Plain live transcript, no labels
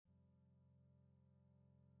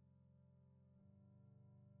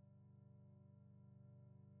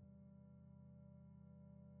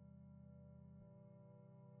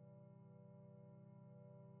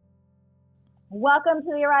Welcome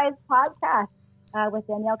to the Arise podcast with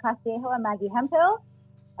Danielle Castillejo and Maggie Hemphill,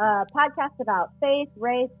 a podcast about faith,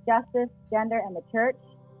 race, justice, gender, and the church.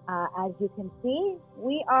 As you can see,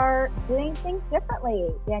 we are doing things differently.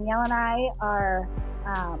 Danielle and I are,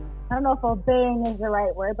 I don't know if obeying is the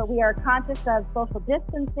right word, but we are conscious of social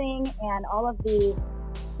distancing and all of the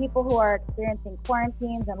people who are experiencing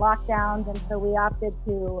quarantines and lockdowns. And so we opted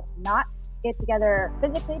to not get together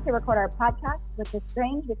physically to record our podcast, which is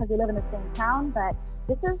strange because we live in the same town, but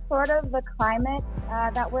this is sort of the climate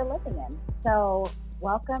that we're living in. So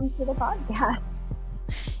welcome to the podcast.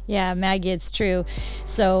 Yeah, Maggie, it's true.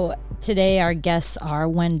 So today our guests are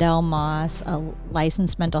Wendell Moss, a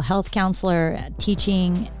licensed mental health counselor,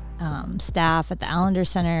 teaching staff at the Allender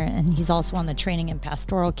Center, and he's also on the training and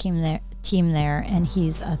pastoral team there, and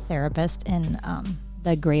he's a therapist in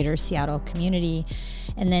the greater Seattle community.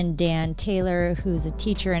 And then Dan Taylor, who's a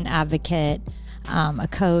teacher and advocate, a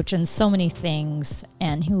coach, and so many things,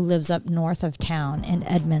 and who lives up north of town in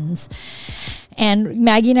Edmonds. And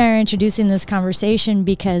Maggie and I are introducing this conversation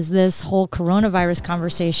because this whole coronavirus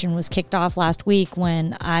conversation was kicked off last week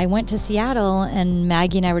when I went to Seattle, and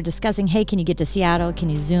Maggie and I were discussing, hey, can you get to Seattle? Can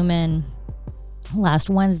you Zoom in last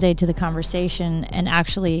Wednesday to the conversation? And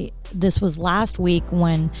actually, this was last week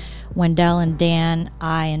when Wendell and Dan,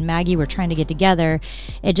 I, and Maggie were trying to get together.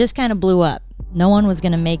 It just kind of blew up. No one was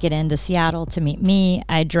going to make it into Seattle to meet me.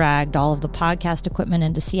 I dragged all of the podcast equipment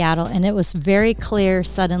into Seattle, and it was very clear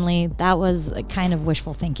suddenly that was a kind of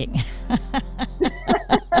wishful thinking.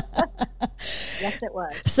 Yes, it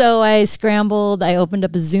was. So I scrambled. I opened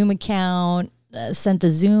up a Zoom account, sent a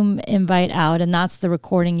Zoom invite out, and that's the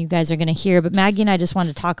recording you guys are going to hear. But Maggie and I just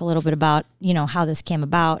wanted to talk a little bit about, how this came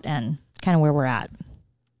about and kind of where we're at.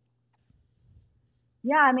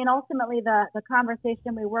 Yeah, I mean, ultimately, the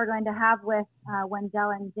conversation we were going to have with Wendell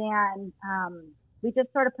and Dan, we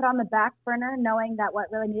just sort of put on the back burner, knowing that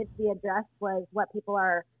what really needed to be addressed was what people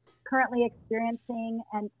are currently experiencing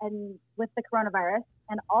and with the coronavirus,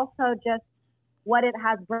 and also just what it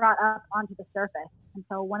has brought up onto the surface. And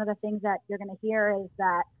so one of the things that you're going to hear is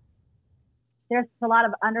that there's a lot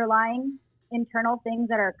of underlying internal things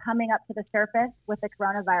that are coming up to the surface with the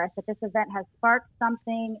coronavirus, that this event has sparked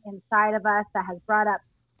something inside of us that has brought up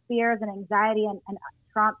fears and anxiety and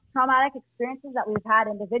traumatic experiences that we've had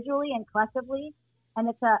individually and collectively. And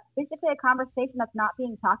it's basically a conversation that's not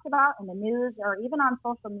being talked about in the news or even on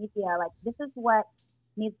social media. Like, this is what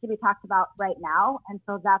needs to be talked about right now. And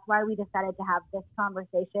so that's why we decided to have this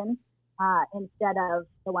conversation instead of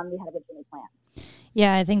the one we had originally planned.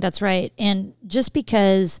 Yeah, I think that's right. And just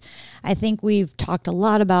because I think we've talked a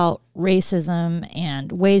lot about racism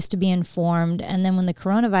and ways to be informed, and then when the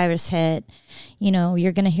coronavirus hit,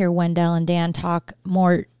 you're going to hear Wendell and Dan talk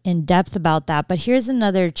more in depth about that. But here's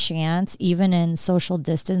another chance, even in social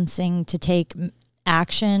distancing, to take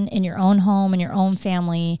action in your own home, in your own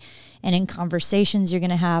family, and in conversations you're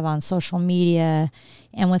going to have on social media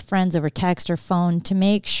and with friends over text or phone, to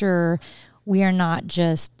make sure we are not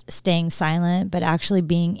just staying silent, but actually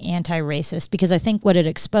being anti-racist. Because I think what it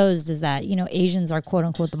exposed is that, Asians are quote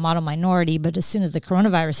unquote the model minority, but as soon as the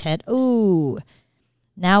coronavirus hit, ooh,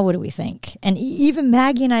 now what do we think? And even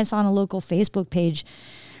Maggie and I saw on a local Facebook page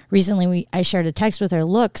recently, I shared a text with her,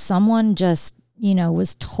 look, someone just,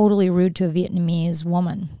 was totally rude to a Vietnamese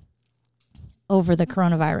woman over the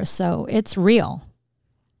coronavirus. So it's real.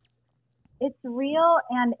 It's real.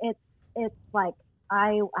 And it's like,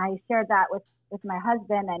 I shared that with my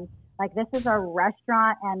husband, and like, this is a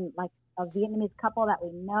restaurant and like a Vietnamese couple that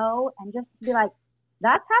we know, and just to be like,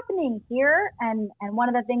 that's happening here. And one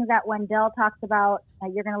of the things that Wendell talks about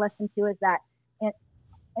that you're going to listen to is that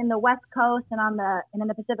in the West Coast and in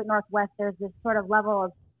the Pacific Northwest, there's this sort of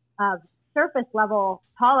level of surface level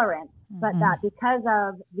tolerance, but that because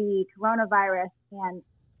of the coronavirus and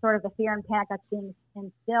sort of the fear and panic that's being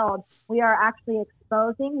instilled, we are actually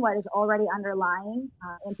exposing what is already underlying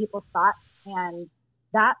in people's thoughts. And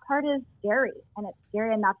that part is scary, and it's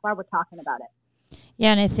scary, and that's why we're talking about it.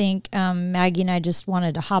 Yeah, and I think Maggie and I just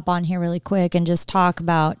wanted to hop on here really quick and just talk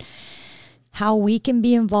about how we can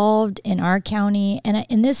be involved in our county.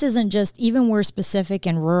 And this isn't just, even we're specific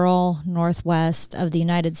in rural Northwest of the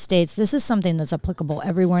United States. This is something that's applicable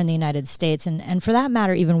everywhere in the United States, and for that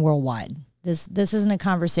matter, even worldwide. This isn't a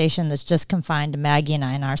conversation that's just confined to Maggie and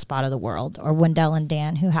I in our spot of the world, or Wendell and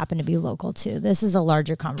Dan, who happen to be local too. This is a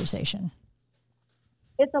larger conversation.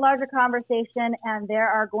 It's a larger conversation, and there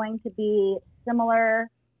are going to be similar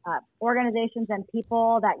organizations and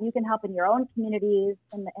people that you can help in your own communities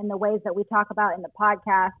in the ways that we talk about in the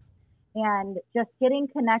podcast, and just getting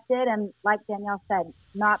connected. And like Danielle said,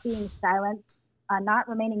 not being silent, not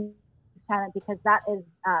remaining silent because that is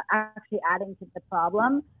actually adding to the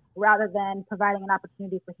problem rather than providing an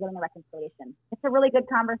opportunity for healing and reconciliation. It's a really good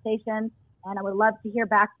conversation, and I would love to hear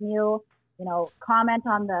back from you. Comment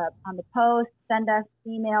on the post, send us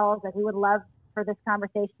emails. Like, we would love for this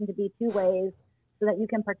conversation to be two ways so that you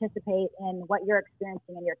can participate in what you're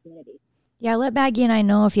experiencing in your community. Yeah, let Maggie and I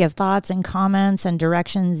know if you have thoughts and comments and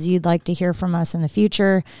directions you'd like to hear from us in the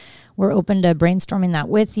future. We're open to brainstorming that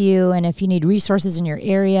with you. And if you need resources in your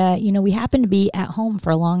area, we happen to be at home for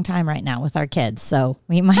a long time right now with our kids. So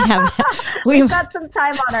we might have, we've got some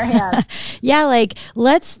time on our hands. Yeah. Like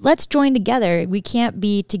let's join together. We can't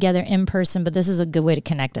be together in person, but this is a good way to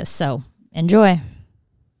connect us. So enjoy.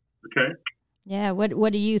 Okay. Yeah. What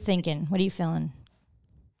are you thinking? What are you feeling?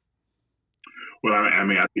 Well, I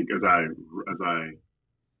mean, I think as I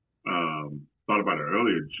thought about it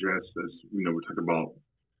earlier, Jess, as we talked about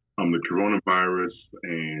the coronavirus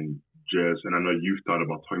and I know you've thought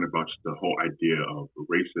about talking about just the whole idea of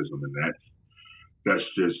racism, and that's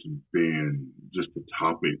just been just a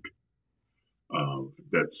topic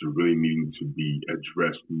that's really needing to be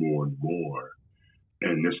addressed more and more.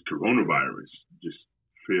 And this coronavirus just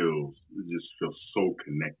feels so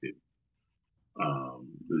connected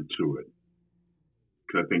to it.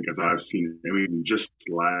 I think as I've seen, just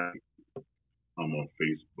like on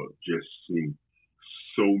Facebook, just seeing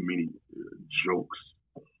so many jokes.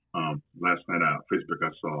 Last night on Facebook,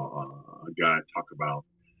 I saw a guy talk about,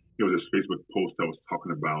 this Facebook post that was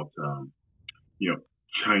talking about,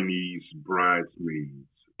 Chinese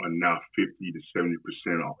bridesmaids are now 50 to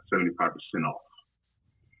 70% off, 75% off.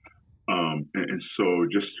 And so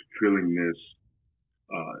just feeling this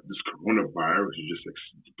coronavirus is just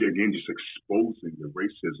exposing the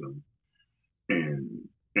racism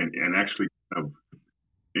and actually kind of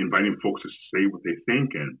inviting folks to say what they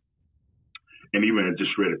think. And even I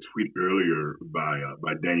just read a tweet earlier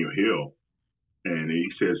by Daniel Hill, and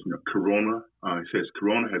he says, Corona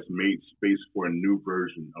has made space for a new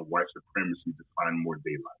version of white supremacy to find more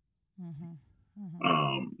daylight. Mm-hmm.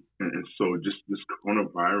 Mm-hmm. And so just this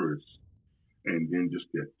coronavirus, and then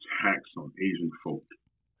just the attacks on Asian folk.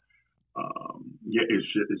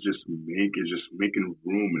 It's just making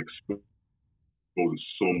room and exposing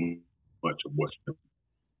so much of what's there.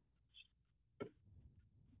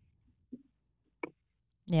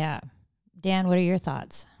 Yeah. Dan, what are your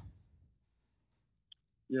thoughts?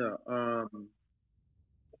 Yeah,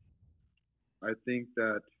 I think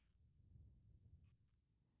that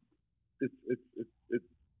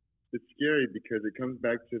it's scary because it comes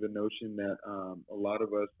back to the notion that a lot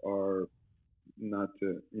of us are, not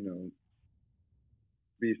to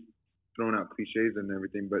be throwing out cliches and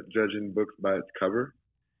everything, but judging books by its cover,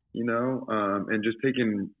 and just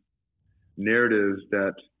taking narratives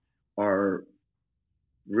that are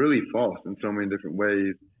really false in so many different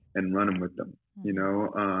ways and running with them.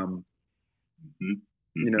 I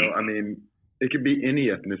mean, it could be any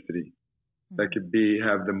ethnicity that could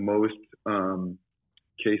have the most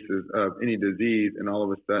cases of any disease, and all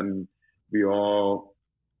of a sudden we all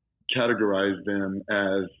categorize them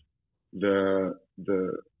as the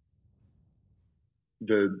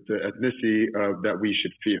ethnicity that we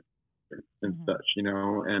should fear and such,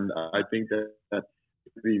 and I think that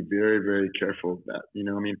to be very, very careful of that.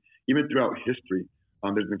 I mean, even throughout history,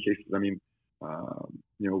 there's been cases,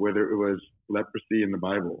 whether it was leprosy in the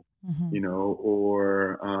Bible,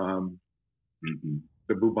 or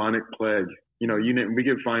the bubonic plague, we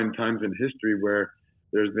can find times in history where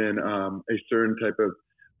there's been a certain type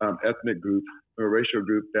of ethnic group or racial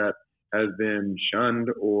group that has been shunned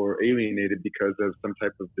or alienated because of some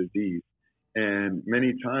type of disease. And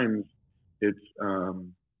many times it's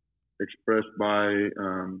expressed by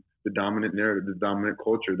the dominant narrative, the dominant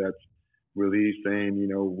culture that's really saying,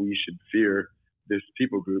 we should fear this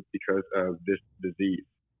people group because of this disease,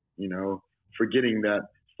 forgetting that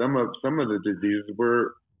some of the diseases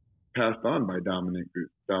were passed on by dominant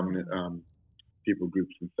people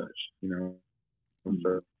groups and such, And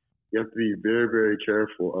so you have to be very, very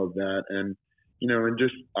careful of that. And,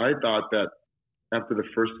 I thought that after the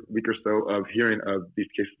first week or so of hearing of these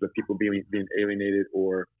cases of people being alienated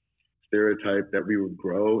or stereotyped, that we would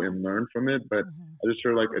grow and learn from it. But I just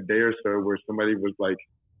heard like a day or so where somebody was like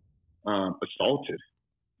assaulted,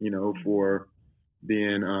 for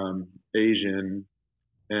being Asian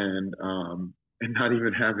and not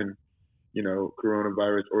even having,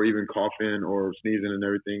 coronavirus or even coughing or sneezing and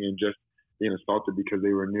everything, and just being assaulted because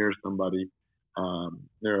they were near somebody,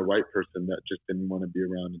 near a white person that just didn't want to be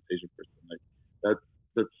around an Asian person. Like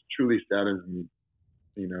that's truly saddens me,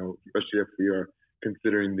 especially if we are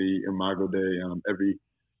considering the Imago Dei, every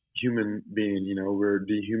human being, we're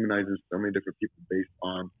dehumanizing so many different people based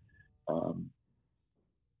on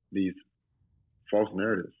these false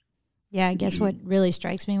narratives. Yeah, I guess what really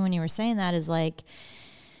strikes me when you were saying that is like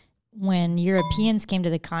when Europeans came to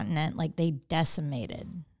the continent, like they decimated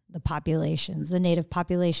the populations, the native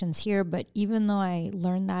populations here. But even though I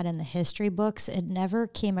learned that in the history books, it never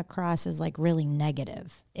came across as like really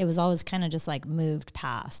negative. It was always kind of just like moved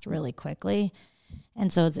past really quickly.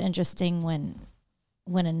 And so it's interesting when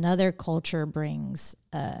another culture brings,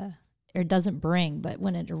 or doesn't bring, but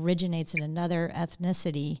when it originates in another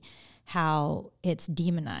ethnicity, how it's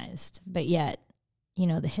demonized. But yet,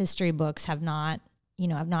 the history books have not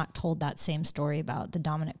told that same story about the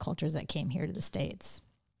dominant cultures that came here to the States.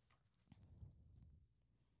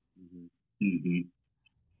 Mm-hmm.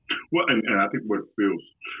 Well, and I think what feels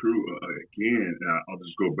true, again, I'll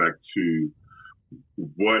just go back to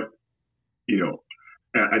what,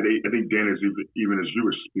 I think, Dan, even as you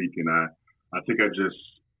were speaking, I think I just,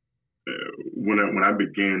 when I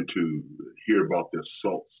began to hear about the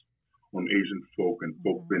assaults on Asian folk and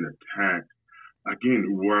folk being attacked,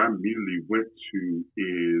 again, where I immediately went to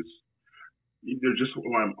is, just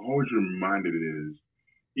what I'm always reminded is,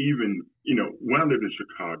 even, when I lived in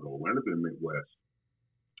Chicago, when I lived in the Midwest,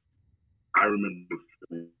 I remember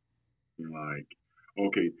feeling like,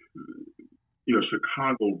 okay,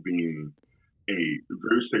 Chicago being a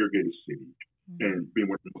very segregated city and being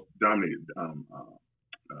one of the most dominated,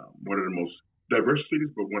 one of the most diverse cities,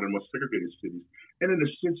 but one of the most segregated cities. And in a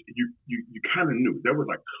sense, you kind of knew there were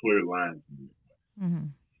like clear lines in the Midwest. Mm-hmm.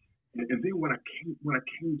 And then when I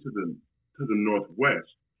came to the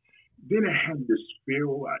Northwest, then I had this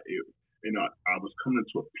feel, I was coming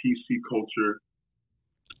into a PC culture,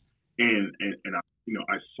 and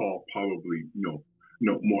I saw probably more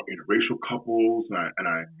interracial couples, and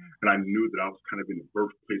I knew that I was kind of in the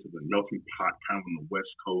birthplace of the melting pot, kind of on the West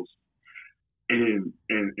Coast, and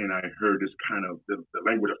I heard this kind of the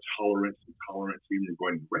language of tolerance even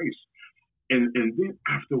regarding race, and then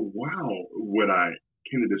after a while, what I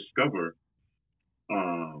came to discover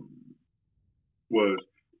was,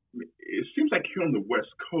 it seems like here on the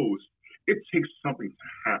West Coast, it takes something to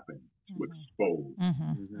happen to expose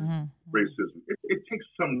racism. It takes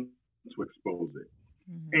something to expose it.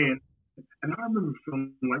 And I remember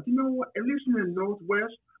feeling like, you know what? At least in the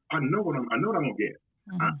Northwest, I know what I'm gonna get.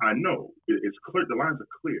 I know it's clear. The lines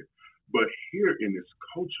are clear. But here in this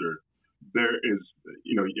culture, there is,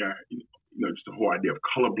 just the whole idea of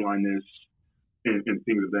colorblindness and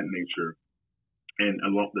things of that nature, and a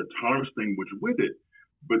lot of the tolerance thing which with it.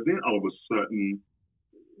 But then all of a sudden,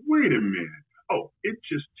 wait a minute. Oh, it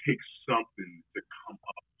just takes something to come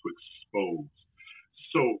up to expose.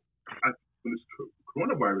 So when this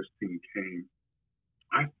coronavirus thing came,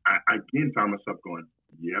 I again found myself going,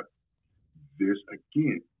 yep, this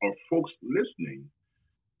again, are folks listening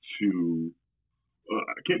to,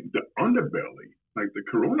 again, the underbelly, like the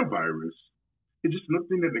coronavirus, it's just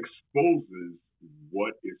nothing that exposes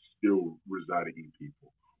what is still residing in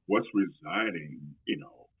people. What's residing,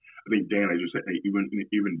 I think, Dan, as you said,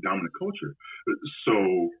 even dominant culture.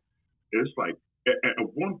 So it's like, at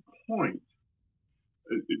one point,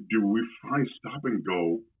 do we finally stop and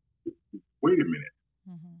go, wait a minute,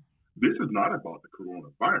 this is not about the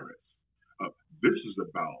coronavirus. This is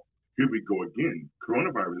about, here we go again,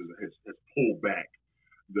 coronavirus has pulled back,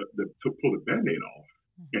 to pull the Band-Aid off,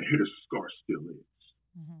 and here the scar still is.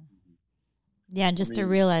 Yeah, just to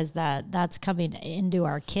realize that that's coming into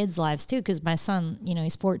our kids' lives too, because my son,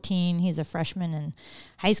 he's 14, he's a freshman in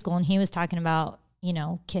high school, and he was talking about,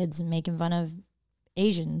 kids making fun of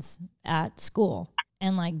Asians at school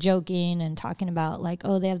and like joking and talking about like,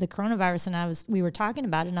 oh, they have the coronavirus, and we were talking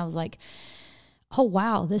about it, and I was like, oh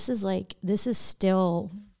wow, this isn't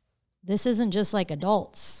just like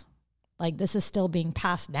adults, like this is still being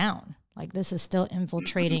passed down, like this is still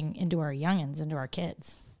infiltrating into our youngins, into our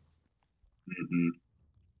kids.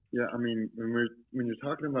 Yeah, I mean, when you're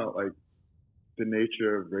talking about like the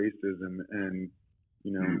nature of racism, and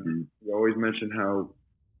you always mention how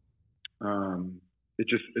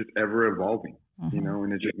it's ever evolving,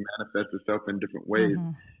 and it just manifests itself in different ways.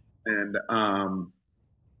 And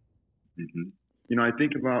I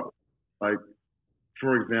think about, like,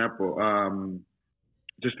 for example,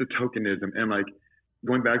 just the tokenism, and like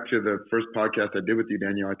going back to the first podcast I did with you,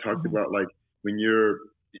 Danielle, I talked about like when you're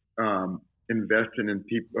investing in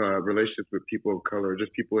relationships with people of color,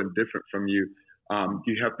 just people indifferent from you,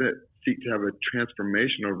 you have to seek to have a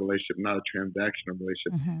transformational relationship, not a transactional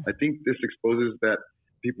relationship. I think this exposes that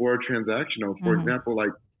people are transactional. For example,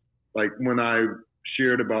 like when I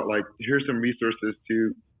shared about, like, here's some resources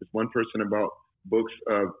to this one person about books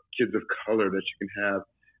of kids of color that you can have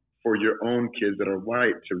for your own kids that are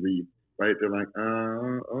white to read, right? They're like,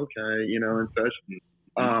 okay, you know, and such.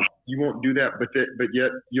 You won't do that, but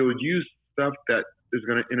yet you'll use stuff that is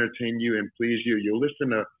going to entertain you and please you. You'll listen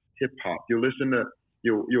to hip hop. You'll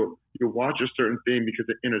watch a certain thing because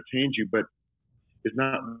it entertains you, but it's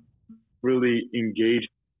not really engaged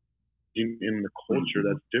in the culture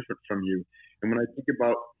that's different from you. And when I think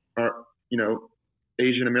about our, you know,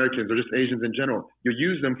 Asian Americans or just Asians in general, you'll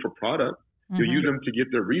use them for product. You'll use them to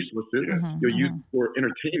get their resources. You'll use them for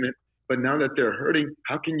entertainment. But now that they're hurting,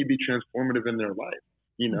 how can you be transformative in their life?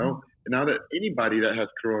 You know, and now that anybody that has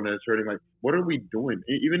corona is hurting, like, what are we doing?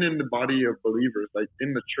 Even in the body of believers, like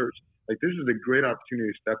in the church, like this is a great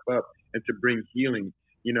opportunity to step up and to bring healing,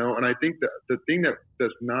 you know. And I think that the thing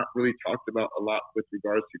that's not really talked about a lot with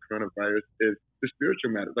regards to coronavirus is the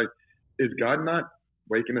spiritual matter. Like, is God not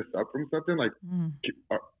waking us up from something? Like,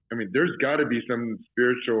 I mean, there's got to be some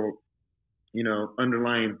spiritual, you know,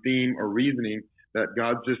 underlying theme or reasoning that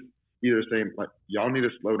God's just either saying, like, y'all need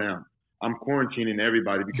to slow down. I'm quarantining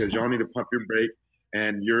everybody because y'all need to pump your brakes,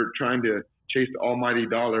 and you're trying to chase the almighty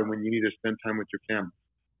dollar when you need to spend time with your family,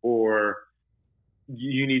 or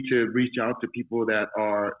you need to reach out to people that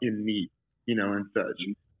are in need, you know, and such.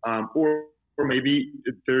 Or maybe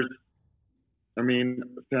there's, I mean,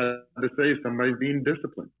 to say somebody's being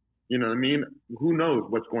disciplined, you know what I mean? Who knows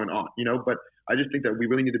what's going on, you know? But I just think that we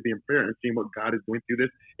really need to be in prayer and seeing what God is doing through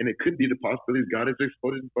this. And it could be the possibility God is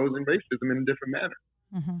exposing racism in a different manner.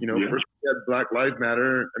 You know, first we had Black Lives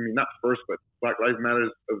Matter. I mean, not first, but Black Lives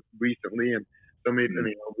Matter recently, and so many. You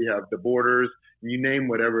know, we have the borders. You name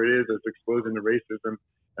whatever it is that's exposing the racism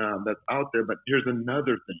that's out there. But here's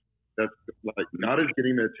another thing that's like God is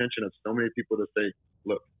getting the attention of so many people to say,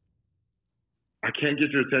 look, I can't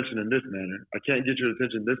get your attention in this manner. I can't get your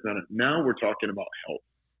attention in this manner. Now we're talking about health.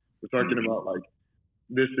 We're talking about like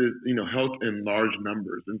this is, you know, health in large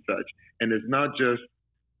numbers and such. And it's not just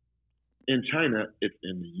in China, it's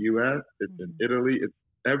in the U.S., it's in Italy, it's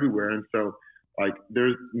everywhere. And so, like,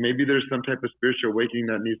 there's some type of spiritual awakening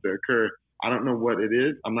that needs to occur. I don't know what it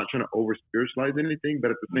is. I'm not trying to over-spiritualize anything,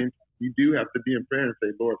 but at the same time, you do have to be in prayer and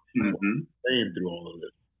say, Lord, what are you saying through all of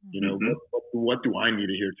this? You know, what do I need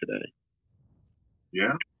to hear today?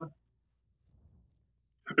 Yeah.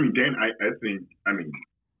 I mean, Dan, I think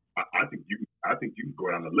you can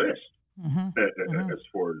go down the list. As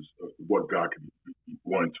far as what God could be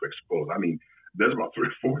wanting to expose. I mean, there's about 3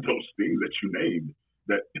 or 4 of those things that you named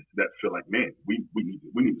that feel like, man, we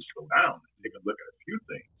need to slow down and take a look at a few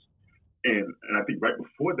things. And I think right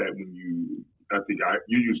before that, you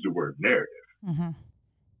used the word narrative,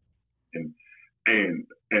 and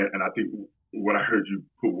I think what I heard you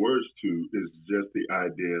put words to is just the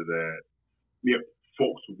idea that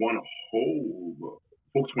folks want to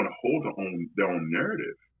hold their own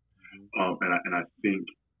narrative. And I think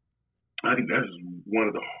that is one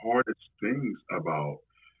of the hardest things about,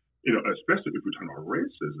 you know, especially if we're talking about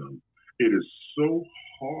racism. It is so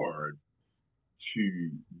hard to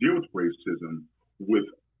deal with racism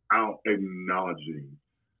without acknowledging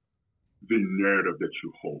the narrative that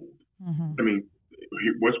you hold. I mean,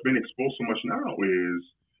 what's been exposed so much now is,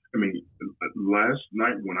 I mean, last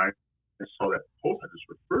night when I saw that post I just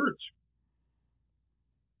referred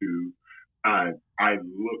to, I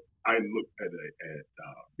looked at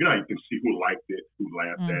you know, you can see who liked it, who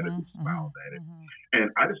laughed at it, who smiled at it. And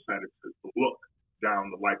I decided to look down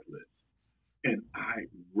the like list. And I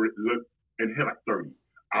looked and hit like 30.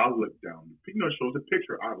 I looked down, you know, it shows a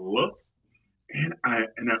picture. I looked, and I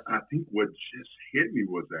think what just hit me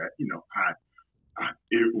was that, you know,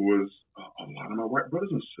 it was a lot of my white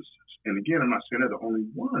brothers and sisters. And again, I'm not saying they're the only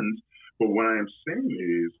ones, but what I am saying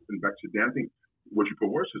is, and back to Dan, I think what you put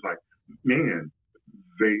worse is like, man,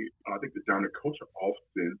 I think the dominant culture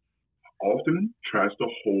often tries to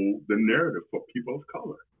hold the narrative for people of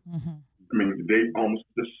color. I mean, they almost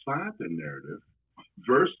decide the narrative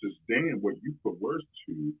versus, Dan, what you put words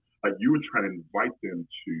to, like you were trying to invite them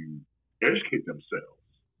to educate themselves.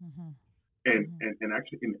 And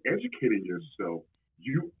actually in educating yourself,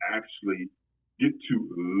 you actually get to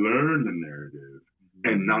learn the narrative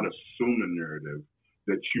and not assume the narrative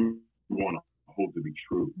that you want to hold to be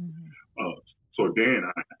true. So Dan,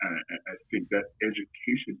 I think that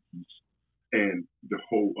education piece and the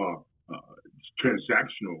whole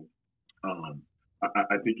transactional,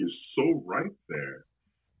 I think is so right there,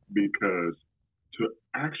 because to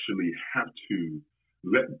actually have to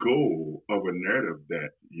let go of a narrative that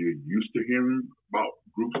you're used to hearing about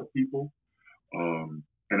groups of people,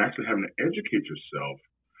 and actually having to educate yourself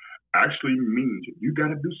actually means you got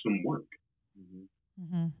to do some work.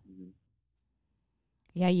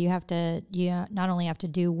 Yeah, you not only have to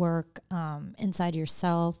do work inside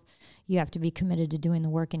yourself, You have to be committed to doing the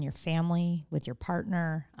work in your family, with your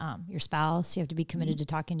partner, your spouse. You have to be committed to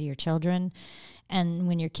talking to your children. And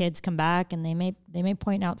when your kids come back and they may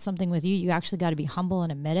point out something with you, you actually got to be humble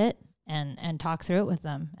and admit it and talk through it with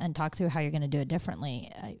them and talk through how you're going to do it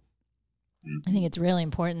differently. I think it's really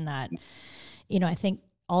important that, I think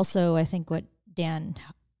what Dan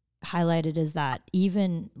highlighted is that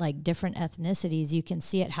even like different ethnicities, you can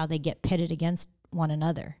see it, how they get pitted against one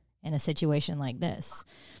another in a situation like this.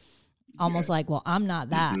 Almost like, well, I'm not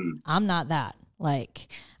that. I'm not that. Like,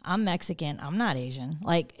 I'm Mexican. I'm not Asian.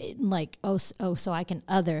 So I can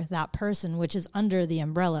other that person, which is under the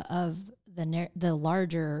umbrella of the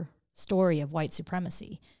larger story of white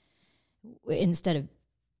supremacy. Instead of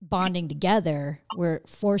bonding together, we're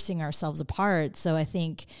forcing ourselves apart. So I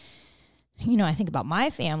think, I think about my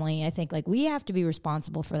family. I think like we have to be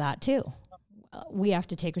responsible for that too. We have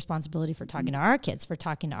to take responsibility for talking to our kids, for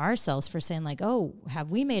talking to ourselves, for saying like, oh, have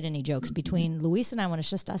we made any jokes between Luis and I when it's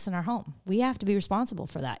just us in our home? We have to be responsible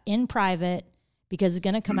for that in private because it's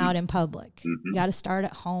going to come out in public. You got to start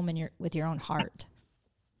at home and with your own heart.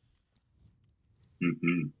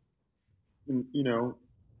 I'm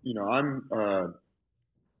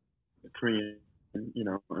Korean,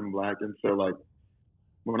 I'm Black. And so like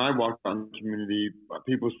when I walk out in the community,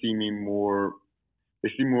 people see me more. They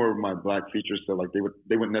see more of my Black features, so like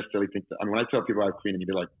they wouldn't necessarily think that. I mean, when I tell people I'm Korean,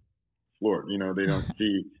 they're like floored, they don't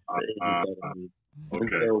see the Asian side of me. Okay. And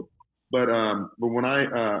so, but when I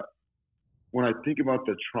think about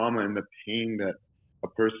the trauma and the pain that a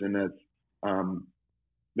person that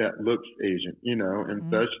looks Asian,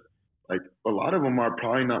 and such, like a lot of them are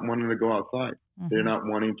probably not wanting to go outside. They're not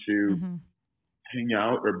wanting to hang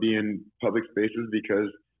out or be in public spaces because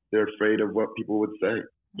they're afraid of what people would say.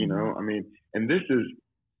 And this is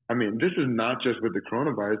not just with the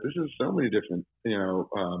coronavirus. This is so many different,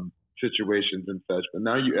 situations and such. But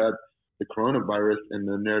now you add the coronavirus and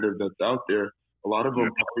the narrative that's out there. A lot of them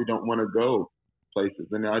probably don't want to go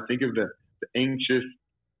places. And I think of the anxious,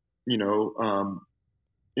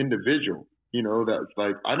 individual, that's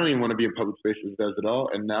like, I don't even want to be in public spaces at all.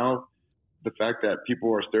 And now the fact that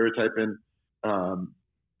people are stereotyping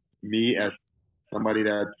me as somebody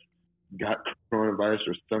that's got coronavirus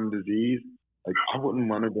or some disease, like I wouldn't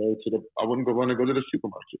want to go to the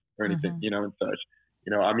supermarket or anything, and such.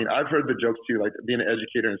 I've heard the jokes too, like being an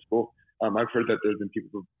educator in school. I've heard that there's been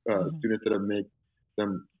people, students that have made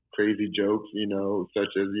some crazy jokes,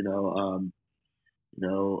 such as,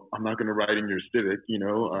 I'm not going to ride in your Civic,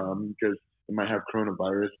 because it might have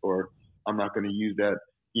coronavirus, or I'm not going to use that,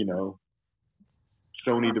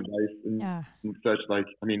 Sony device and such. Like,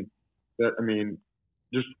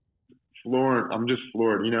 just floored. I'm just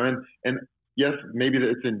floored, and yes, maybe that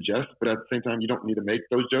it's in jest, but at the same time, you don't need to make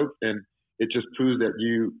those jokes. And it just proves that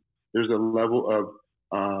there's a level of,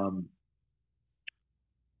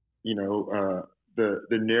 the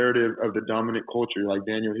narrative of the dominant culture, like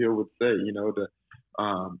Daniel Hill would say,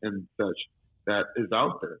 and such, that is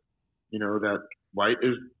out there, that white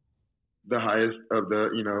is the highest of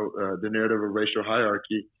the, the narrative of racial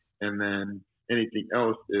hierarchy, and then anything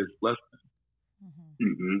else is less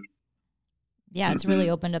than. Yeah, it's really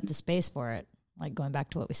opened up the space for it. Like going back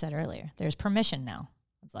to what we said earlier, there's permission now.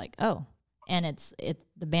 It's like, oh, and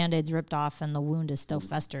the Band-Aid's ripped off and the wound is still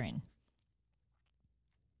festering.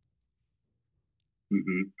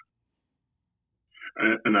 And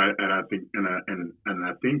I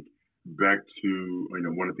think back to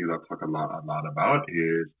one of the things I talk a lot about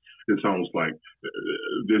is it's almost like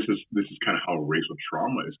this is kind of how racial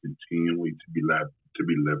trauma is continually to be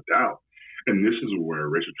lived out. And this is where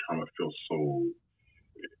racial trauma feels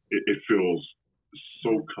it feels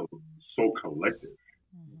so collective.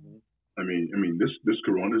 I mean, this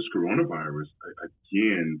coronavirus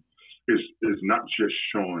again is not just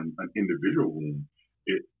showing an individual wound.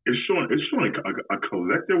 It's showing a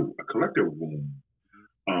collective wound.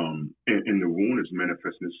 And the wound is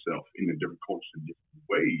manifesting itself in the different cultures in different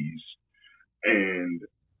ways. And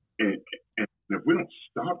if we don't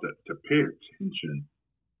stop to pay attention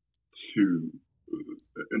to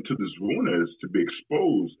this wound as to be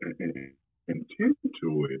exposed and tend to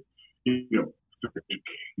it, through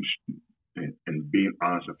education and being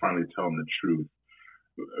honest and finally telling the truth,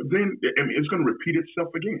 then it's going to repeat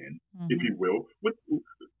itself again, if you will, with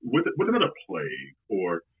another plague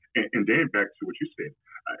or. And then back to what you said,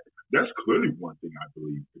 that's clearly one thing I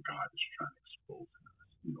believe that God is trying to expose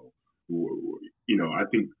in us. I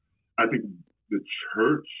think the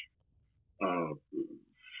church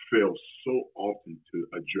fails so often to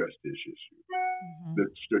address this issue.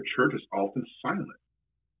 The church is often silent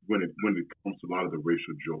when it comes to a lot of the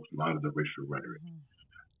racial jokes, a lot of the racial rhetoric,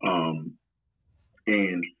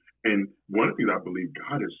 And one of the things I believe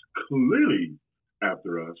God is clearly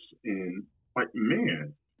after us in, like,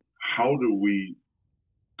 man, how do we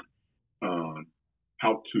um,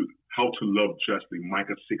 how to love justly?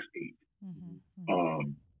 Micah 6:8.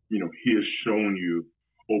 He has shown you,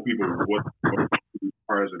 oh people, what he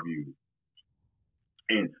requires of you,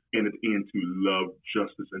 and at the end to love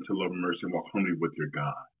justice and to love mercy and walk humbly with your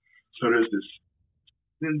God. So there's this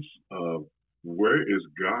sense of where is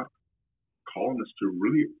God calling us to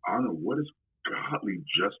really honor what does godly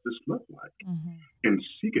justice look like, and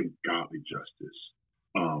seeking godly justice.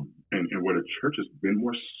 And where the church has been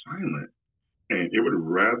more silent, and it would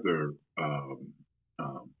rather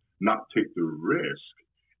not take the risk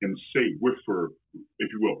and say we're for,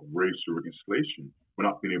 if you will, racial reconciliation, we're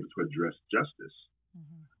not being able to address justice.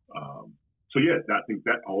 So yeah, I think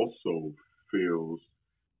that also feels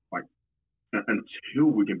like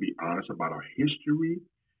until we can be honest about our history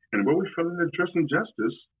and where we fell in addressing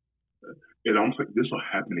justice, it almost like this will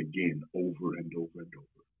happen again over and over and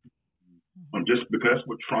over. Just because that's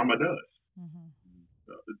what trauma does.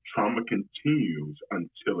 Trauma continues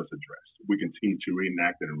until it's addressed. We continue to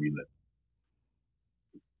reenact it and relive it.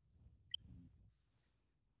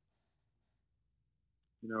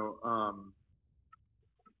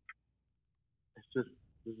 It's just,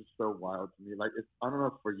 this is so wild to me. Like, I don't know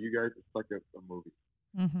if for you guys, it's like a movie.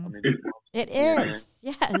 I mean, it is.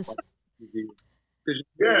 Yes. Because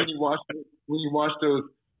when you watch those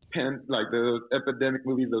those epidemic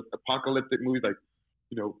movies, those apocalyptic movies, like,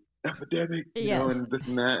 epidemic, and this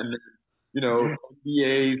and that, and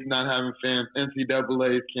NBA's not having fans,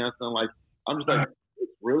 NCAA's canceling. Like, I'm just like,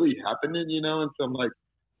 it's really happening, and so I'm like,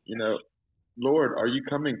 Lord, are you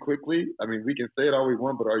coming quickly? I mean, we can say it all we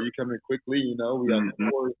want, but are you coming quickly? We have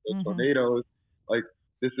wars, tornadoes. Like,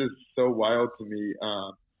 this is so wild to me.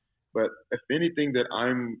 But if anything that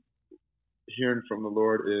I'm hearing from the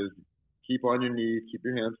Lord is keep on your knees, keep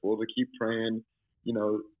your hands full, to keep praying,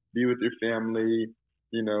 be with your family.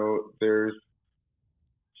 There's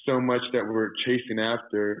so much that we're chasing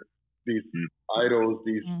after, these idols,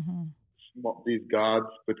 these gods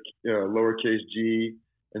with lowercase g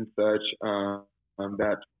and such,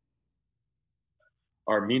 that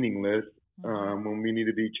are meaningless, when we need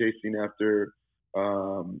to be chasing after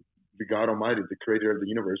the God Almighty, the creator of the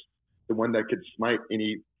universe, the one that could smite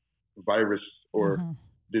any virus or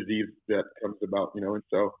disease that comes about, and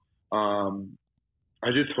so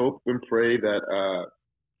I just hope and pray that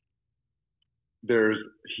there's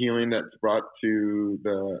healing that's brought to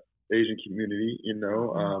the Asian community.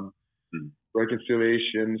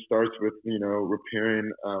 Reconciliation starts with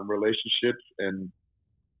repairing relationships, and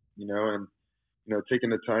taking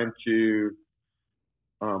the time to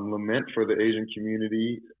lament for the Asian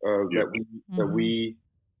community, that we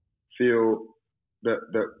feel that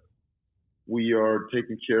we are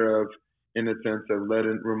taken care of, in the sense of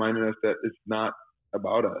reminding us that it's not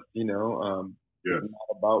about us, it's not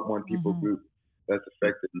about one people group that's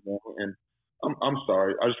affected, and I'm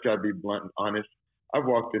sorry, I just gotta be blunt and honest. I've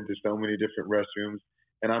walked into so many different restrooms,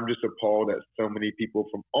 and I'm just appalled at so many people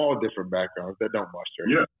from all different backgrounds that don't wash their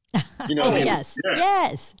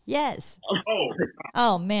hands. Yes.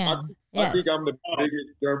 Oh man. I think I'm the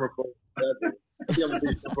biggest germaphobe ever.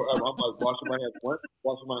 I'm like washing my hands once,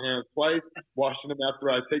 washing my hands twice, washing them after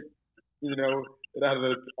I take, it out of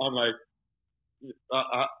the. I'm like,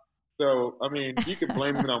 so I mean, you can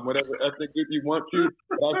blame it on whatever ethnic group you want to,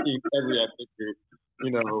 but I've seen every ethnic group,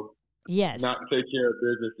 not take care of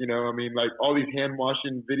business. I mean, like all these hand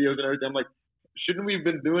washing videos and everything. I'm like, shouldn't we have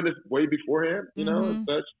been doing this way beforehand? And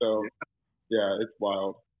such. So yeah, it's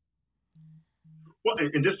wild. Well,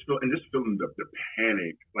 and just feeling the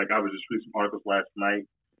panic. Like I was just reading some articles last night,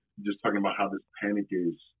 just talking about how this panic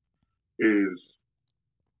is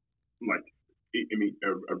like. I mean,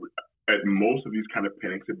 at most of these kind of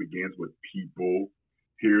panics, it begins with people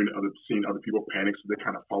seeing other people panic, so they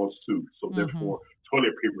kind of follow suit. So therefore,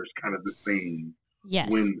 toilet paper is kind of the same.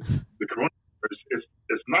 Yes. When the coronavirus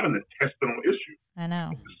it's not an intestinal issue. I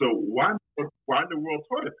know. So why in the world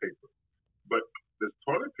toilet paper? But there's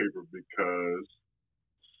toilet paper because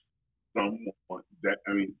someone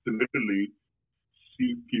to literally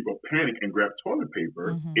see people panic and grab toilet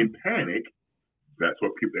paper in panic. That's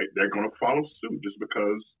what they're going to follow suit, just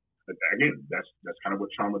because. Again, that's kind of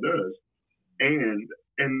what trauma does, and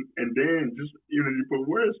then just you put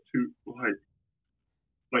words to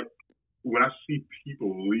like when I see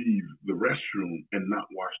people leave the restroom and not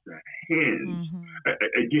wash their hands,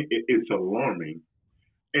 again, it's alarming,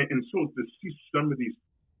 and so to see some of these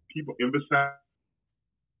people emphasize,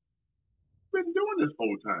 been doing this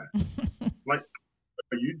whole time, like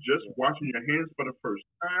Are you just washing your hands for the first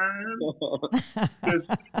time?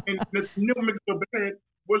 And this never makes it so bad.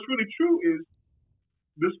 What's really true is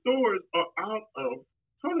the stores are out of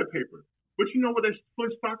toilet paper. But you know what they're full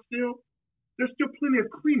stock still? There's still plenty of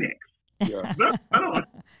Kleenex. Yeah. I don't.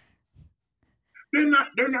 They're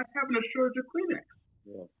not having a shortage of Kleenex.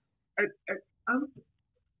 Yeah.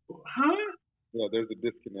 Huh? Yeah, there's a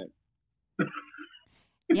disconnect.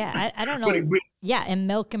 Yeah, I don't know. Yeah, and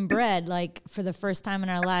milk and bread, like for the first time in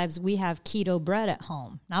our lives, we have keto bread at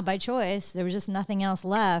home. Not by choice. There was just nothing else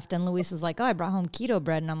left. And Luis was like, oh, I brought home keto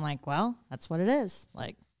bread. And I'm like, well, that's what it is.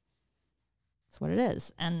 Like, that's what it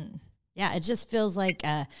is. And yeah, it just feels like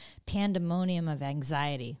a pandemonium of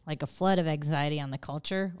anxiety, like a flood of anxiety on the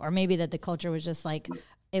culture. Or maybe that the culture was just like,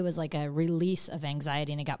 it was like a release of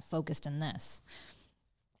anxiety and it got focused in this.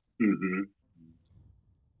 Mm-hmm.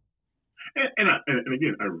 And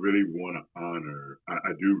again, I really want to honor.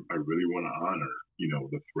 I really want to honor,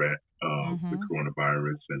 the threat of the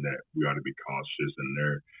coronavirus, and that we ought to be cautious.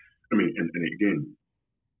 And and again,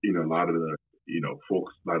 a lot of the,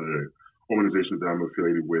 folks, a lot of the organizations that I'm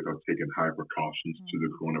affiliated with are taking high precautions to the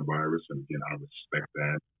coronavirus, and again, I respect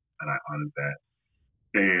that and I honor that.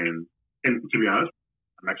 And to be honest,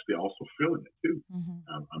 I'm actually also feeling it too.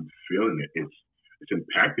 I'm feeling it. It's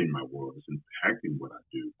impacting my world. It's impacting what I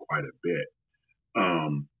do quite a bit.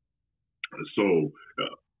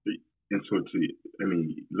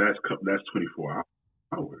 Last 24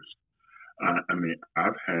 hours,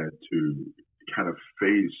 I've had to kind of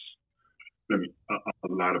face, a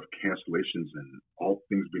lot of cancellations and all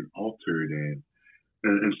things being altered,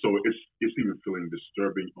 and so it's even feeling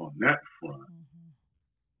disturbing on that front.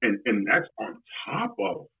 And that's on top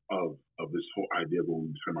of this whole idea of when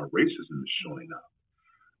we talk about racism is showing up.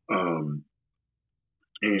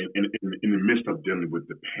 And in the midst of dealing with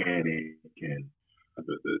the panic, and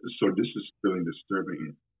so this is feeling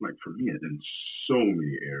disturbing, like for me, in so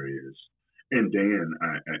many areas. And Dan,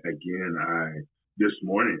 I this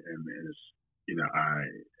morning,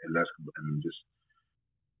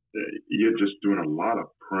 you're just doing a lot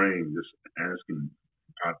of praying, just asking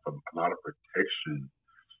God for a lot of protection,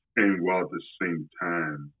 and while at the same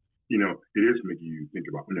time, it is making you think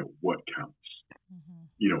about, what counts,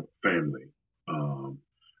 family.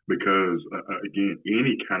 Because again,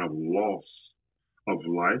 any kind of loss of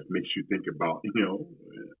life makes you think about,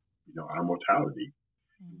 our mortality.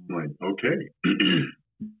 Like, okay,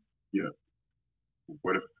 yeah,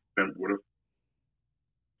 what if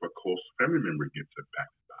a close family member gets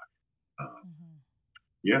impacted by it?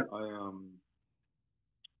 Yeah,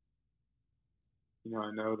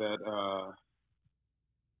 I know that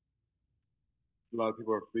a lot of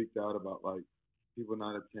people are freaked out about like people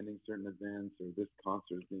not attending certain events, or this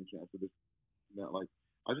concert is being canceled, this and that. Like,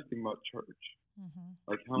 I just think about church.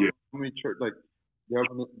 Like how many church, like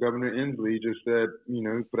Governor Inslee just said,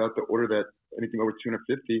 put out the order that anything over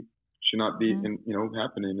 250 should not be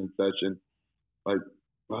happening and such. And like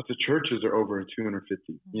lots of churches are over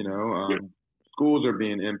 250, schools are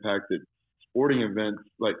being impacted, sporting events,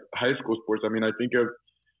 like high school sports. I think of,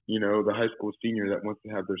 the high school senior that wants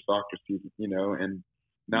to have their soccer season, and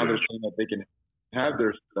now they're saying that they can have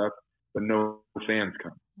their stuff, but no fans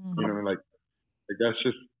come. Like that's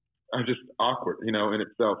just awkward, in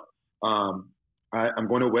itself. I'm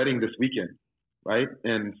going to a wedding this weekend, right?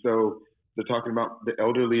 And so they're talking about the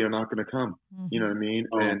elderly are not going to come. You know what I mean?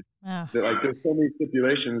 And there's so many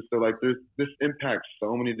stipulations. So like this impacts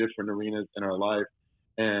so many different arenas in our life.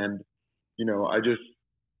 And, I just,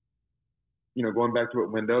 going back to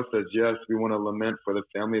what Wendell says, yes, we want to lament for the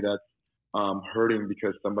family that's hurting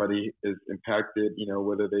because somebody is impacted,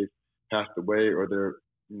 whether they've passed away or they're,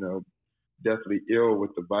 deathly ill with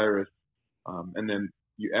the virus. And then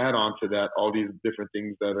you add on to that all these different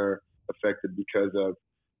things that are affected because of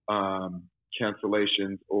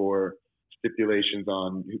cancellations or stipulations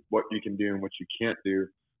on what you can do and what you can't do.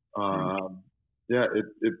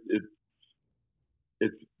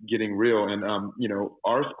 It's getting real. And,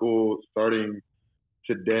 our school starting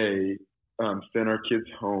today sent our kids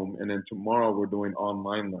home, and then tomorrow we're doing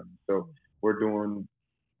online learning. So we're doing,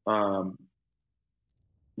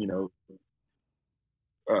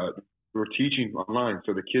 we're teaching online.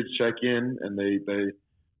 So the kids check in and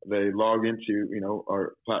they log into,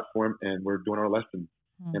 our platform, and we're doing our lessons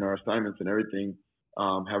and our assignments and everything,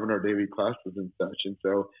 having our daily classes and such. And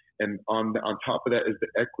so, and on top of that is the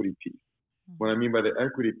equity piece. What I mean by the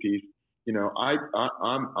equity piece,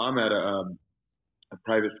 I'm at a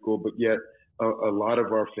private school, but yet a lot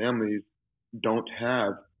of our families don't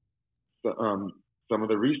have some of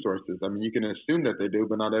the resources. You can assume that they do,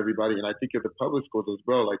 but not everybody. And I think of the public schools as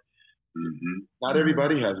well. Like Not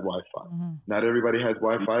everybody has Wi-Fi. Not everybody has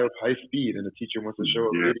Wi-Fi of high speed, and the teacher wants to show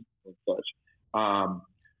a video and such.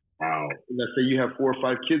 Let's say you have 4 or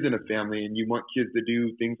 5 kids in a family, and you want kids to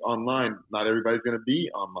do things online. Not everybody's going to be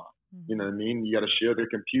online. You know what I mean? You got to share their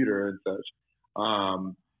computer and such.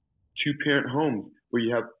 2-parent homes where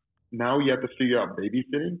you have to figure out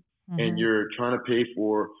babysitting, and you're trying to pay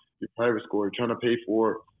for your private school, you're trying to pay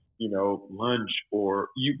for, lunch or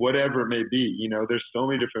whatever it may be. There's so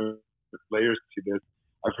many different layers to this.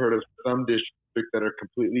 I've heard of some districts that are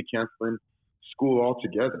completely canceling school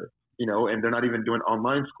altogether, and they're not even doing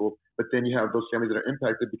online school. But then you have those families that are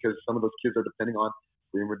impacted because some of those kids are depending on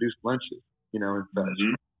free and reduced lunches, and such.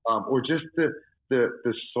 Or just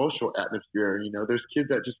the social atmosphere. There's kids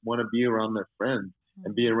that just want to be around their friends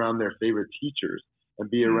and be around their favorite teachers and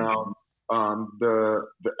be around the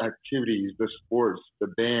activities, the sports, the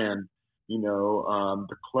band,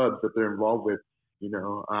 the clubs that they're involved with.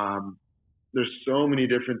 There's so many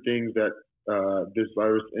different things that this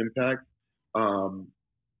virus impacts.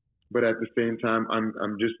 But at the same time,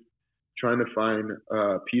 I'm just trying to find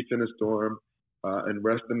peace in a storm and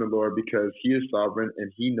rest in the Lord, because He is sovereign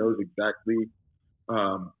and He knows exactly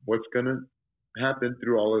what's going to happen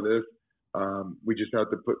through all of this. We just have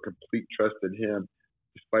to put complete trust in Him,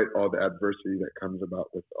 despite all the adversity that comes about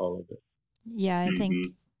with all of this. Yeah, I think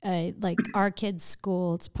like our kids'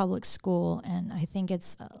 school, it's public school, and I think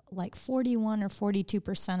it's like 41 or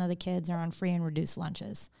 42% of the kids are on free and reduced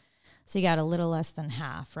lunches. So you got a little less than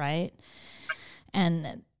half, right?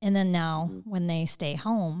 And then now when they stay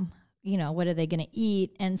home, what are they going to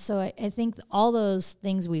eat? And so I think all those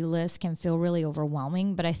things we list can feel really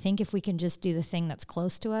overwhelming. But I think if we can just do the thing that's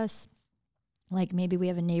close to us, like maybe we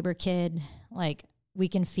have a neighbor kid, like we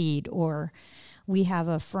can feed, or we have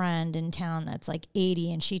a friend in town that's like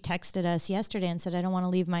 80 and she texted us yesterday and said, I don't want to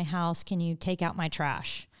leave my house. Can you take out my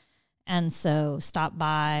trash? And so stopped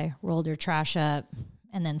by, rolled her trash up,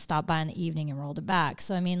 and then stopped by in the evening and rolled it back.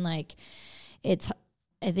 So, I mean, like I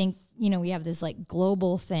think, we have this like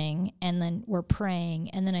global thing, and then we're praying.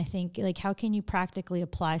 And then I think, like, how can you practically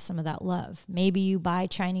apply some of that love? Maybe you buy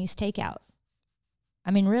Chinese takeout.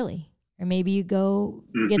 I mean, really. Or maybe you go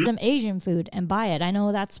get some Asian food and buy it. I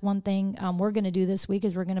know that's one thing we're going to do this week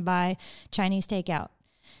is we're going to buy Chinese takeout,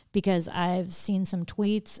 because I've seen some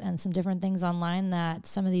tweets and some different things online that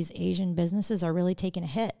some of these Asian businesses are really taking a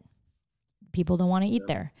hit. People don't want to eat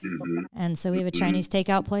there. And so we have a Chinese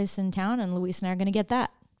takeout place in town, and Luis and I are going to get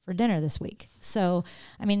that for dinner this week. So,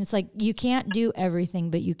 I mean, it's like you can't do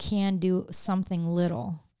everything, but you can do something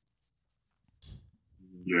little.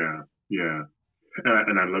 Yeah.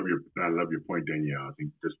 And I love your point, Danielle. I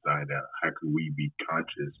think just that how can we be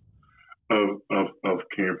conscious of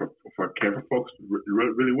caring for folks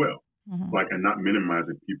really well, like, and not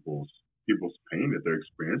minimizing people's pain that they're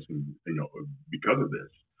experiencing, because of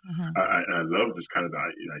this. I love this kind of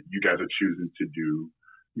you guys are choosing to do,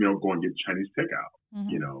 go and get Chinese takeout,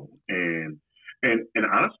 and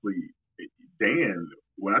honestly, Dan,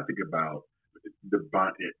 when I think about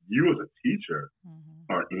you as a teacher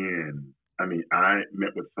are in. I mean, I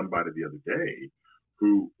met with somebody the other day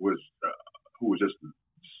who was just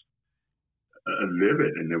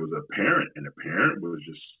livid, and there was a parent, and the parent was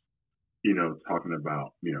just, talking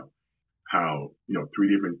about, how, 3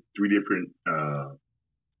 different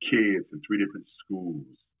kids in 3 different schools,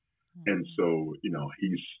 and so,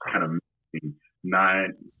 he's kind of making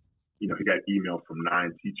 9, he got email from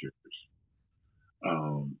 9 teachers,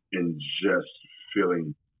 and just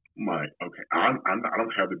feeling. Like, okay, I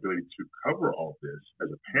don't have the ability to cover all this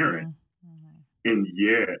as a parent, and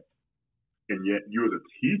yet you as a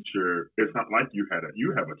teacher, it's not like you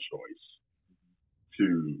have a choice to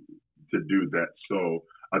do that. So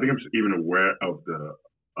I think I'm just even aware of the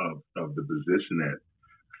position that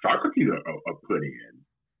faculty are put in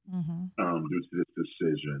due to this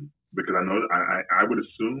decision, because I know I would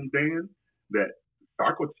assume, Dan, that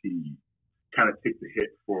faculty kind of take the hit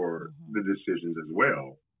for the decisions as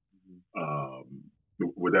well.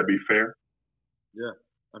 Would that be fair? Yeah,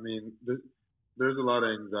 I mean, there's a lot of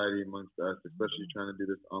anxiety amongst us, especially trying to do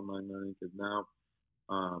this online learning, because now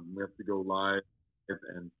we have to go live,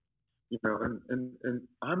 and and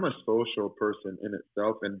I'm a social person in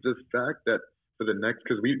itself, and just the fact that for the next,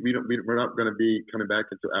 because we're not going to be coming back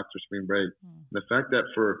until after spring break. The fact that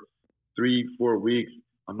for 3-4 weeks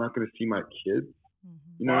I'm not going to see my kids,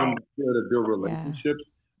 I'm able to build relationships.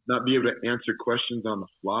 Not be able to answer questions on the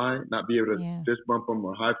fly, not be able to fist bump them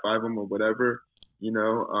or high five them or whatever, be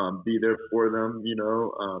there for them,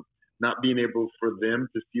 not being able for them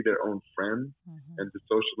to see their own friends and to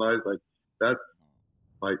socialize, like that's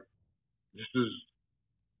like, this is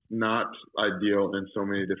not ideal in so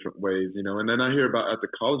many different ways, you know. And then I hear about at the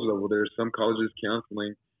college level, there's some colleges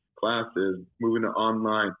canceling classes, moving to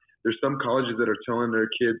online. There's some colleges that are telling their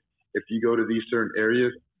kids, if you go to these certain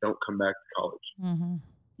areas, don't come back to college. Mm-hmm.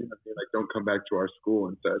 You know, like don't come back to our school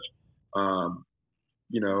and such.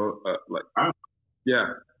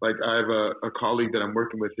 Like I have a colleague that I'm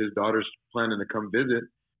working with. His daughter's planning to come visit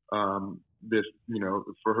this, you know,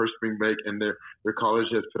 for her spring break, and their college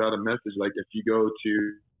has put out a message like, if you go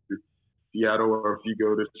to Seattle or if you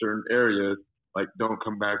go to certain areas, like don't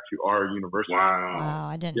come back to our university. Wow,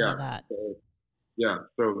 I didn't know that.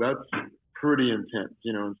 So that's pretty intense,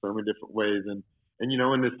 you know, in so many different ways. And you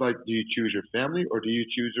know, and it's like, do you choose your family or do you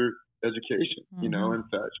choose your education, you know, and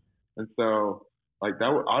such. And so like I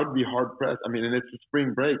would be hard pressed. I mean, and it's a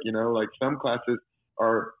spring break, you know, like some classes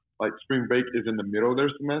are like spring break is in the middle of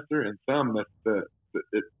their semester, and some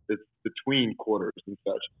it's between quarters and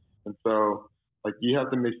such. And so like you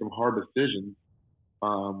have to make some hard decisions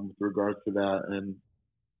with regards to that. And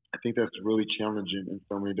I think that's really challenging in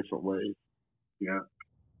so many different ways. Yeah.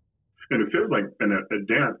 And it feels like, and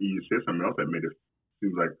Dan, you said something else that made it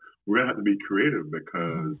seem like we're going to have to be creative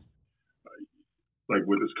because, like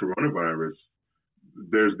with this coronavirus,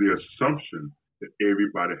 there's the assumption that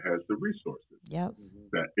everybody has the resources. Yep.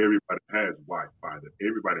 That everybody has Wi-Fi, that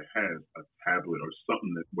everybody has a tablet or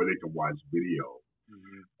something where they can watch video.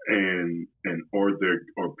 And or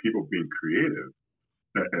people being creative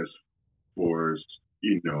as far as,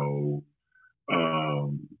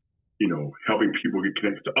 helping people get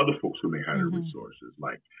connected to other folks who may have the resources.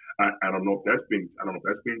 Like I don't know if that's being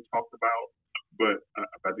talked about, but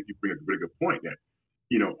I think you bring a really good point that,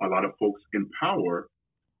 you know, a lot of folks in power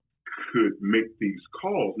could make these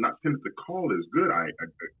calls. Not saying that the call is good.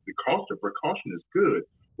 The cost of precaution is good,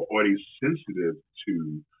 but are they sensitive to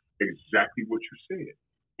exactly what you said?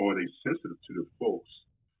 Or are they sensitive to the folks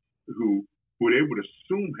who they would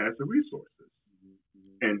assume has the resources?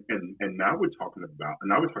 And now we're talking about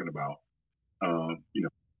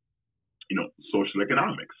social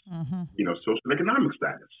economics, social economic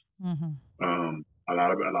status. A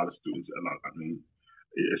lot of students,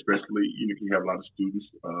 especially you can have a lot of students.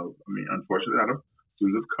 Unfortunately, a lot of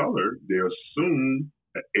students of color, they assume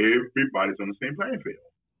that everybody's on the same playing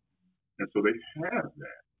field, and so they have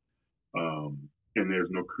that. And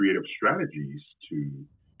there's no creative strategies to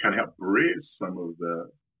kind of help bridge some of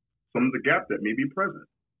the gap that may be present.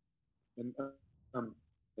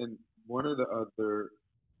 And one of the other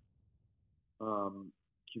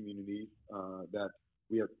communities that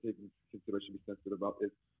we have to take into consideration, be sensitive about,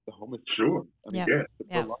 is the homeless. Sure. For a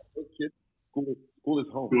lot of those kids, school is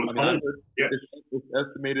home. It's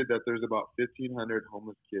estimated that there's about 1,500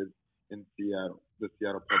 homeless kids in Seattle, the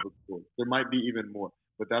Seattle public schools. There might be even more,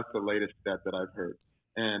 but that's the latest stat that I've heard.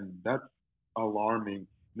 And that's alarming.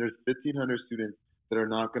 There's 1,500 students that are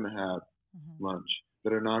not going to have lunch,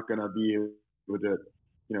 that are not going to be able to,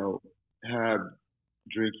 have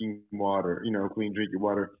drinking water, clean drinking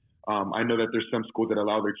water. I know that there's some schools that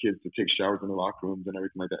allow their kids to take showers in the locker rooms and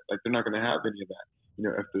everything like that. Like they're not going to have any of that,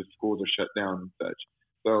 if the schools are shut down and such.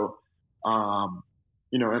 So,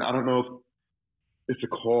 and I don't know if it's a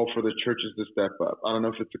call for the churches to step up. I don't know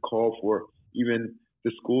if it's a call for even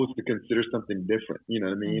the schools to consider something different,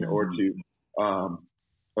 or to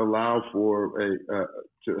allow for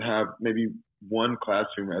to have maybe one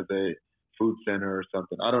classroom as a food center or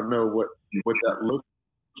something. I don't know what that looks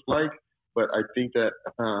like, but I think that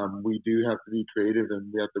we do have to be creative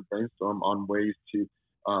and we have to brainstorm on ways to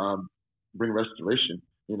bring restoration,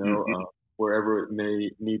 wherever it may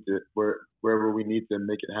need to, wherever we need to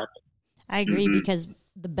make it happen. I agree because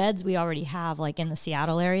the beds we already have, like in the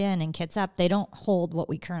Seattle area and in Kitsap, they don't hold what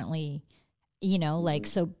we currently,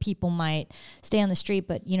 so people might stay on the street,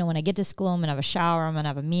 but when I get to school, I'm going to have a shower, I'm going to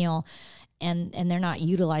have a meal, and they're not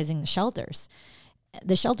utilizing the shelters.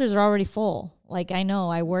 The shelters are already full. Like I know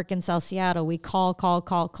I work in South Seattle, we call,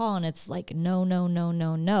 and it's like,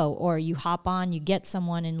 no. Or you hop on, you get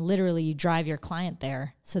someone and literally you drive your client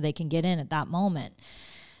there so they can get in at that moment.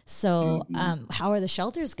 So how are the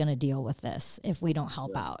shelters going to deal with this if we don't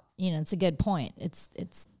help out? It's a good point. It's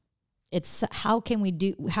how can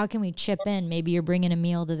we chip in? Maybe you're bringing a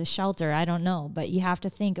meal to the shelter. I don't know, but you have to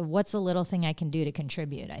think of what's the little thing I can do to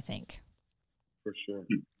contribute, I think. For sure.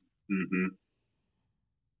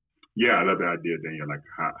 Yeah, I love that idea, Danielle. Like,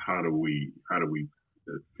 how do we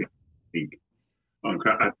think? I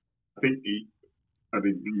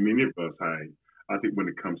think many of us, I think when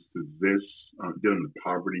it comes to this, dealing with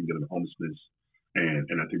poverty, dealing with homelessness, and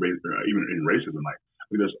I think even in racism, like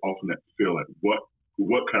there's often that feel like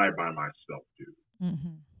what could I by myself do?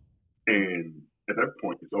 And at that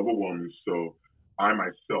point, it's overwhelming. So I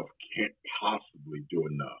myself can't possibly do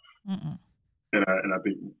enough. Mm-mm. And I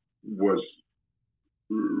think what's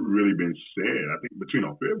really been said, I think between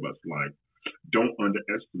all three of us, like, don't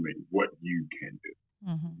underestimate what you can do.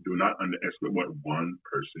 Mm-hmm. Do not underestimate what one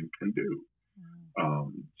person can do.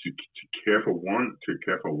 Mm-hmm. To care for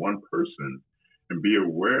one person and be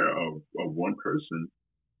aware of one person,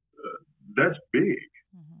 that's big.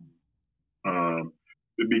 Mm-hmm.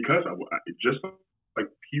 Because just like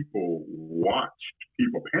people watch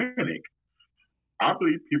people panic, I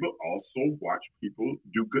believe people also watch people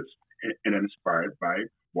do good and are inspired by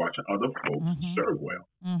watching other folks Mm-hmm. serve well.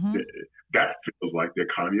 Mm-hmm. That feels like the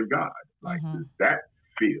economy of God. Like Mm-hmm. that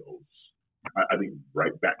feels, I think,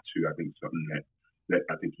 right back to, I think, something that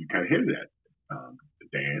I think you kind of hinted at,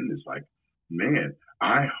 Dan, is like, man,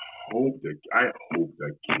 I hope the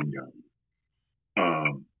kingdom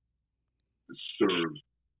serves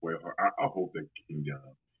well. I hope the kingdom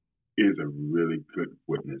is a really good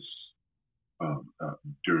witness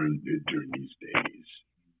during these days.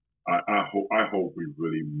 I hope we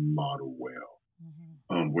really model well,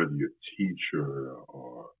 whether you're a teacher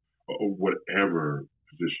or whatever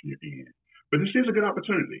position you're in. But this is a good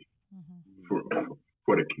opportunity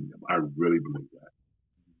for the kingdom. I really believe that.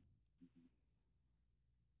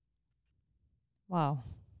 Wow.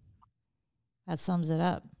 That sums it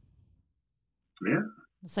up. Yeah.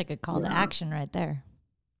 It's like a call to action right there.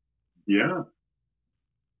 Yeah.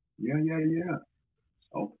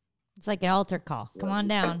 So. It's like an altar call. Come on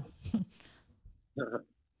down.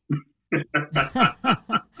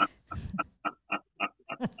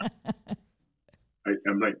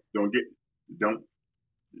 I'm like, don't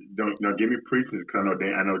now give me preaching, because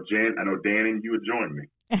I know Dan and you would join me.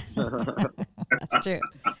 That's true.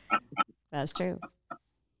 That's true.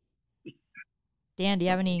 Dan, do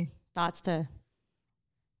you have any thoughts to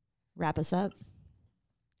wrap us up?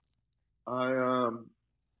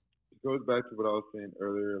 It goes back to what I was saying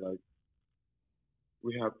earlier. Like,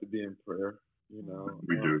 we have to be in prayer. You know,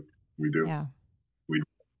 we do. Yeah.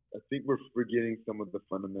 I think we're forgetting some of the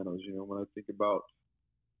fundamentals. You know, when I think about,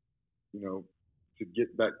 to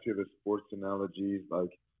get back to the sports analogies, like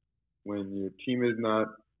when your team is not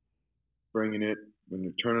bringing it, when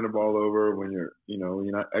you're turning the ball over, when you're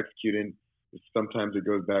not executing, sometimes it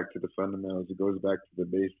goes back to the fundamentals. It goes back to the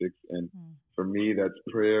basics. And for me, that's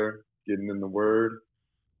prayer, getting in the Word,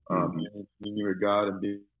 being in communion with God, and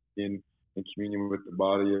being in communion with the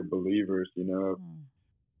body of believers.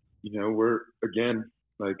 We're, again,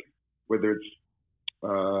 like, whether it's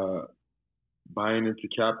buying into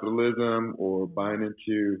capitalism or buying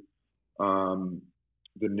into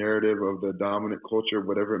the narrative of the dominant culture,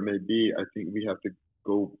 whatever it may be, I think we have to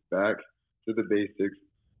go back to the basics,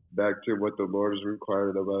 back to what the Lord has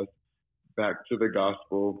required of us, back to the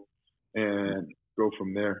gospel, and go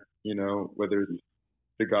from there. Whether it's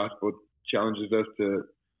the gospel challenges us to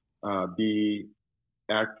be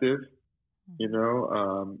active,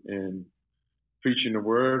 in preaching the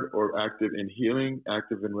word, or active in healing,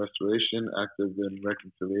 active in restoration, active in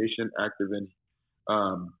reconciliation, active in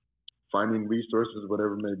finding resources,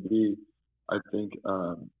 whatever it may be. I think,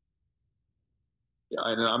 and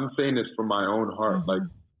I'm saying this from my own heart, like,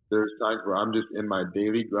 there's times where I'm just in my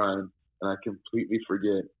daily grind and I completely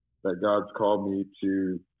forget that God's called me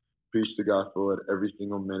to preach the gospel at every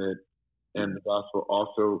single minute. And the gospel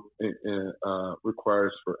also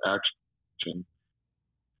requires for action,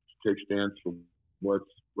 to take stands for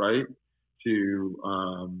what's right, to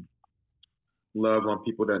love on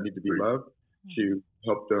people that need to be loved, to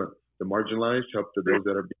help the marginalized, help those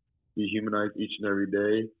that are dehumanized each and every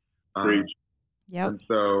day. And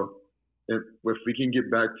so if we can get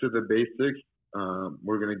back to the basics,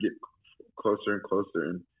 we're going to get closer and closer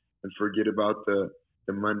and forget about the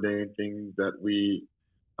mundane things that we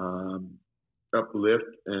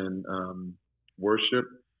uplift and worship,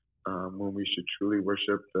 when we should truly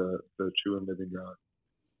worship the true and living God.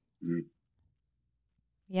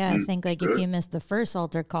 Yeah, I think, like, if you missed the first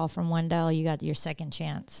altar call from Wendell, you got your second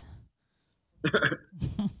chance.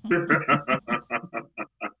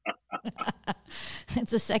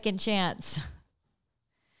 It's a second chance.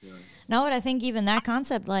 Yeah. Now, what I think, even that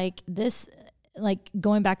concept, like this, like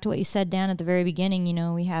going back to what you said, Dan, at the very beginning,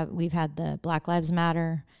 we've had the Black Lives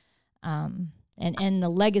Matter, and the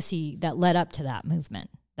legacy that led up to that movement.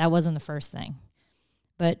 That wasn't the first thing,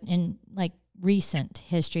 but in like recent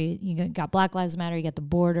history, you got Black Lives Matter, you got the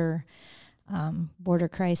border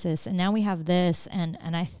crisis, and now we have this, and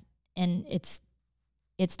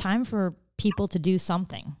it's time for people to do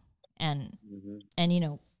something, and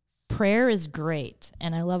prayer is great,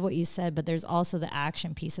 and I love what you said, but there's also the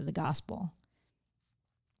action piece of the gospel.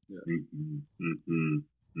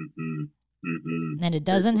 Mm-hmm. And it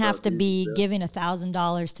doesn't have to be giving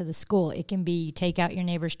 $1,000 to the school. It can be take out your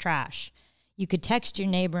neighbor's trash. You could text your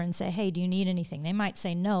neighbor and say, hey, do you need anything? They might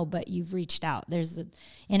say no, but you've reached out.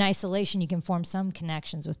 In isolation, you can form some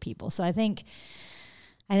connections with people. So I think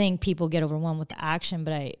people get overwhelmed with the action,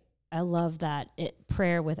 but I love that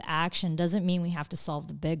prayer with action doesn't mean we have to solve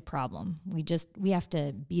the big problem. We have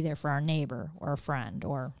to be there for our neighbor or a friend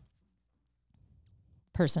or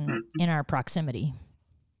person in our proximity.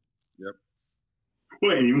 Yep.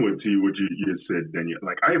 Well, and even to what you just said, Danielle,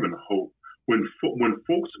 like I even hope when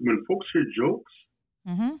folks hear jokes,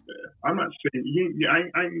 mm-hmm. I'm not saying I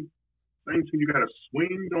ain't saying you got to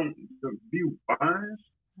swing, don't be wise,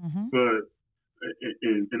 mm-hmm. but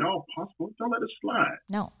in all possible, don't let it slide.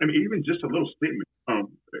 No, I mean even just a little statement.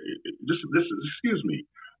 Excuse me.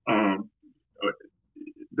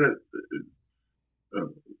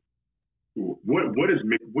 What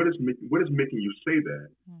is making you say that?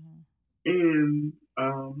 mm-hmm. And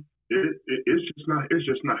it's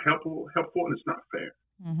just not helpful, and it's not fair.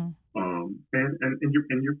 Mm-hmm. And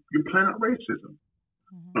you're playing out racism.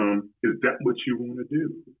 Mm-hmm. Is that what you want to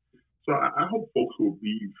do? So I hope folks will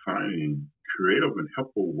be finding creative and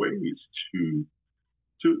helpful ways to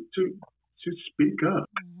speak up.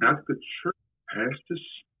 Mm-hmm. As the church has to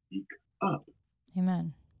speak up.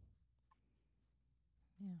 Amen.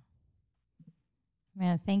 Yeah.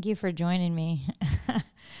 Man, thank you for joining me.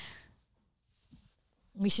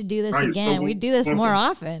 We should do this again. So we do this more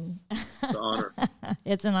often. It's an honor.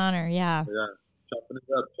 It's an honor, yeah. Yeah. Chopping it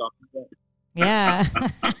up. Yeah.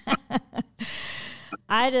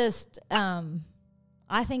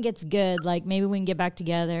 I think it's good. Like maybe we can get back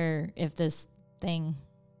together if this thing,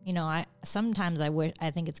 sometimes I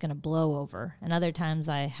think it's going to blow over. And other times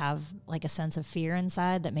I have like a sense of fear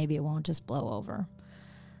inside that maybe it won't just blow over.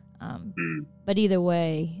 But either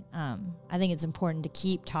way, I think it's important to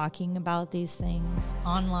keep talking about these things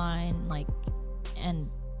online, and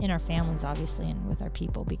in our families, obviously, and with our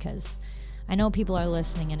people, because I know people are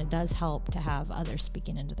listening, and it does help to have others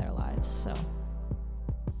speaking into their lives. So,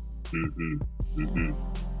 Mm-hmm.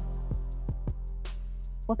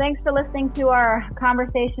 Well, thanks for listening to our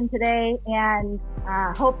conversation today, and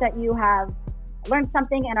hope that you have learned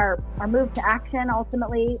something and are moved to action.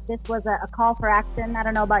 Ultimately, this was a call for action. I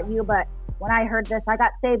don't know about you, but when I heard this, I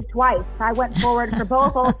got saved twice. I went forward for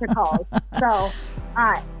both altar calls. So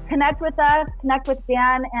connect with us, connect with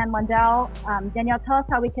Dan and Wendell. Danielle, tell us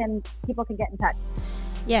how people can get in touch.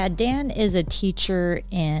 Yeah, Dan is a teacher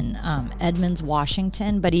in Edmonds,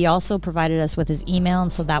 Washington, but he also provided us with his email,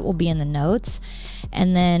 and so that will be in the notes.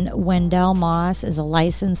 And then Wendell Moss is a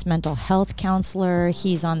licensed mental health counselor.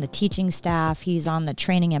 He's on the teaching staff. He's on the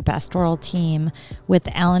training and pastoral team with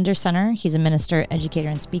the Allender Center. He's a minister, educator,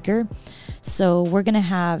 and speaker. So we're going to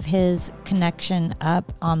have his connection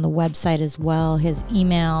up on the website as well, his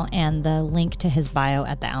email, and the link to his bio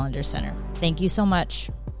at the Allender Center. Thank you so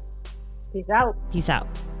much. Peace out. Peace out.